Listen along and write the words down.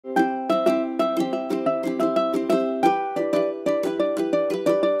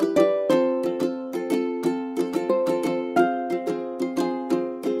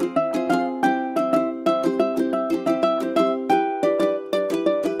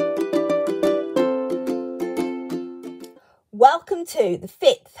Welcome to the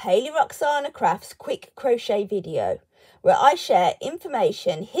 5th Hayley-Roxanna Crafts quick crochet video, where I share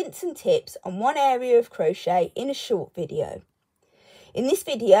information, hints and tips on one area of crochet in a short video. In this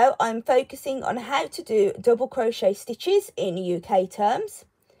video, I'm focusing on how to do double crochet stitches in UK terms.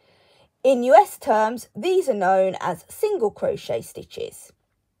 In US terms, these are known as single crochet stitches.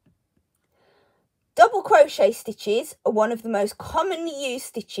 Double crochet stitches are one of the most commonly used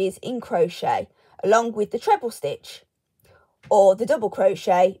stitches in crochet, along with the treble stitch, or the double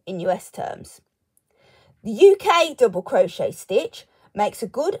crochet in US terms. The UK double crochet stitch makes a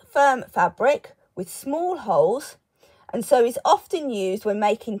good firm fabric with small holes, and so is often used when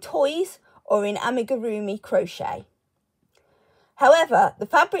making toys or in amigurumi crochet. However, the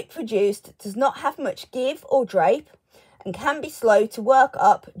fabric produced does not have much give or drape and can be slow to work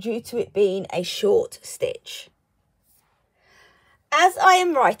up due to it being a short stitch. As I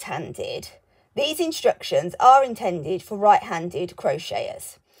am right-handed, these instructions are intended for right-handed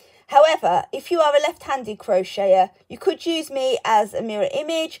crocheters. However, if you are a left-handed crocheter, you could use me as a mirror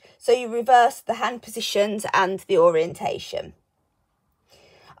image, so you reverse the hand positions and the orientation.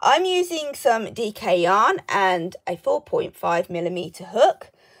 I'm using some DK yarn and a 4.5mm hook,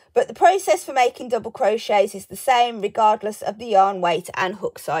 but the process for making double crochets is the same regardless of the yarn weight and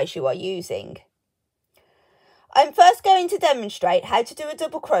hook size you are using. I'm first going to demonstrate how to do a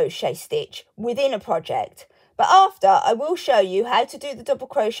double crochet stitch within a project, but after I will show you how to do the double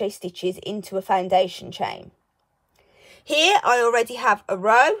crochet stitches into a foundation chain. Here I already have a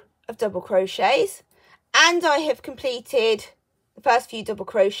row of double crochets and I have completed the first few double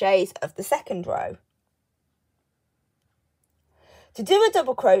crochets of the second row. To do a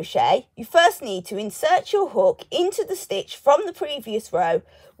double crochet, you first need to insert your hook into the stitch from the previous row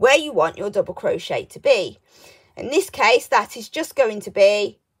where you want your double crochet to be. In this case, that is just going to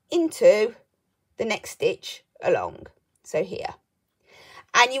be into the next stitch along, so here.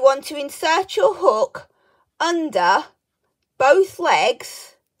 And you want to insert your hook under both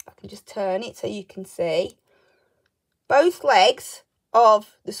legs. I can just turn it so you can see. Both legs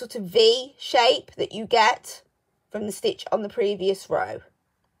of the sort of V shape that you get from the stitch on the previous row.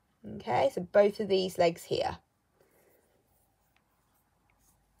 Okay, so both of these legs here.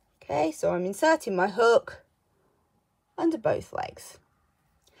 Okay, so I'm inserting my hook under both legs.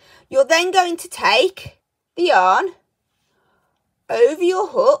 You're then going to take the yarn over your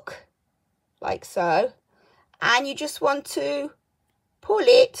hook, like so, and you just want to pull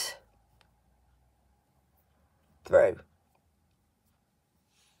it through.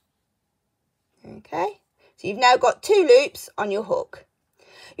 Okay, so you've now got 2 loops on your hook.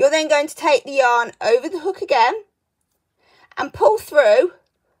 You're then going to take the yarn over the hook again and pull through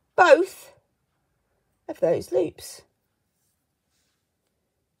both of those loops.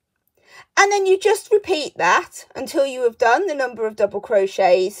 And then you just repeat that until you have done the number of double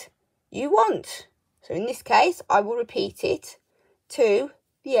crochets you want. So in this case, I will repeat it to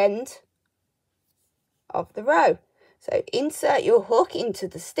the end of the row. So insert your hook into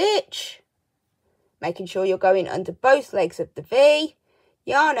the stitch, making sure you're going under both legs of the V,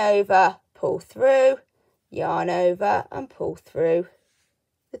 yarn over, pull through, yarn over and pull through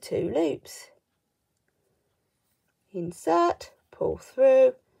the 2 loops. Insert, pull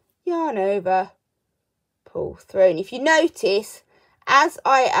through, yarn over, pull through. And if you notice, as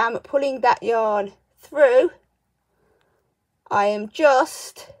I am pulling that yarn through, I am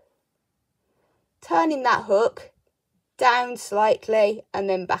just turning that hook down slightly and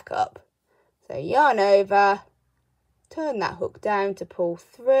then back up. So yarn over, turn that hook down to pull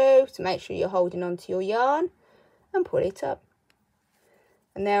through, to make sure you're holding onto your yarn, and pull it up.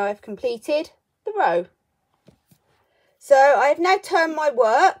 And now I've completed the row. So I've now turned my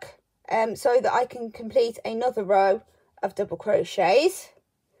work so that I can complete another row of double crochets.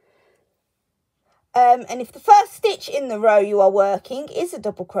 And if the first stitch in the row you are working is a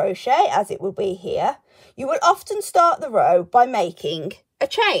double crochet, as it will be here, you will often start the row by making a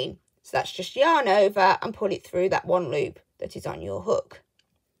chain. So that's just yarn over and pull it through that 1 loop that is on your hook.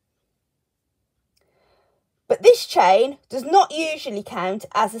 But this chain does not usually count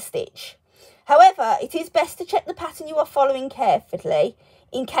as a stitch. However, it is best to check the pattern you are following carefully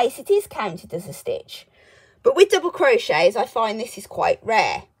in case it is counted as a stitch. But with double crochets, I find this is quite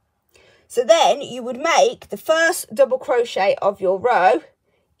rare. So then you would make the first double crochet of your row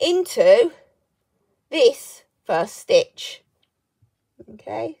into this first stitch.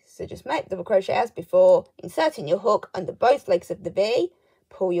 Okay, so just make double crochet as before, inserting your hook under both legs of the V,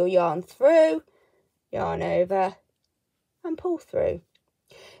 pull your yarn through, yarn over and pull through.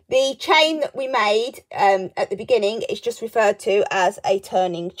 The chain that we made at the beginning is just referred to as a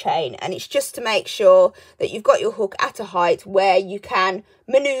turning chain, and it's just to make sure that you've got your hook at a height where you can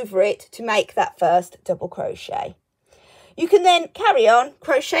manoeuvre it to make that first double crochet. You can then carry on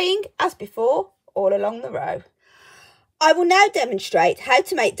crocheting as before all along the row. I will now demonstrate how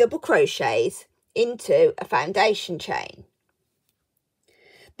to make double crochets into a foundation chain.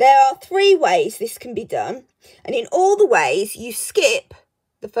 There are 3 ways this can be done, and in all the ways you skip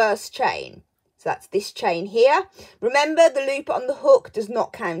the first chain. So that's this chain here. Remember, the loop on the hook does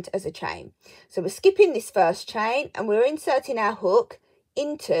not count as a chain. So we're skipping this first chain and we're inserting our hook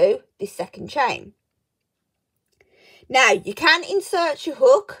into this second chain. Now you can insert your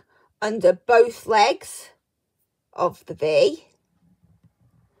hook under both legs of the V,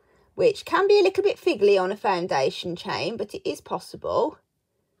 which can be a little bit fiddly on a foundation chain, but it is possible.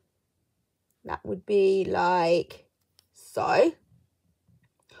 That would be like so.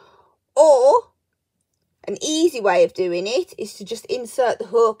 Or an easy way of doing it is to just insert the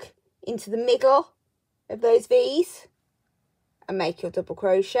hook into the middle of those V's and make your double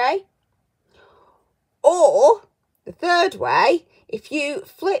crochet. Or the third way, if you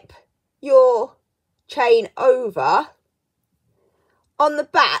flip your chain over, on the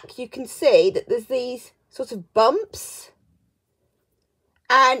back you can see that there's these sort of bumps,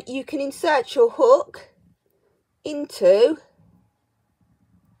 and you can insert your hook into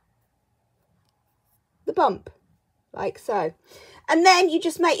the bump like so, and then you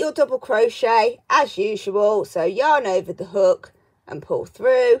just make your double crochet as usual. So yarn over the hook and pull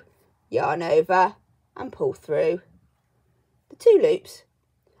through, yarn over and pull through the 2 loops,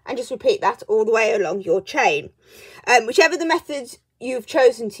 and just repeat that all the way along your chain. Whichever the method you've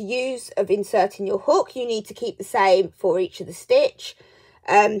chosen to use of inserting your hook, you need to keep the same for each of the stitch,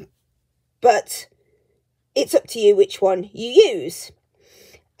 but it's up to you which one you use.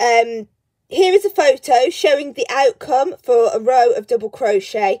 Here is a photo showing the outcome for a row of double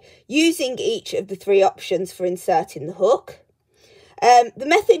crochet using each of the 3 options for inserting the hook. The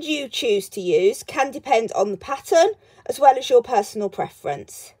method you choose to use can depend on the pattern as well as your personal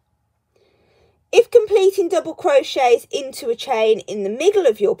preference. If completing double crochets into a chain in the middle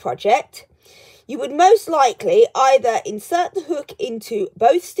of your project, you would most likely either insert the hook into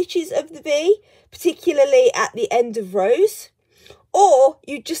both stitches of the V, particularly at the end of rows, or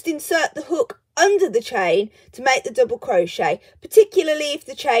you just insert the hook under the chain to make the double crochet, particularly if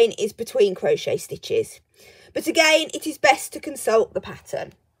the chain is between crochet stitches. But again, it is best to consult the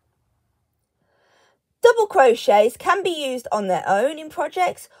pattern. Double crochets can be used on their own in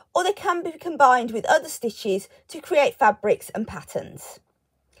projects, or they can be combined with other stitches to create fabrics and patterns.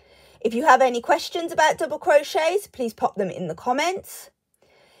 If you have any questions about double crochets, please pop them in the comments.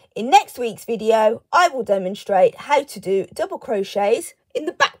 In next week's video, I will demonstrate how to do double crochets in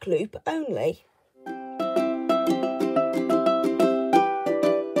the back loop only.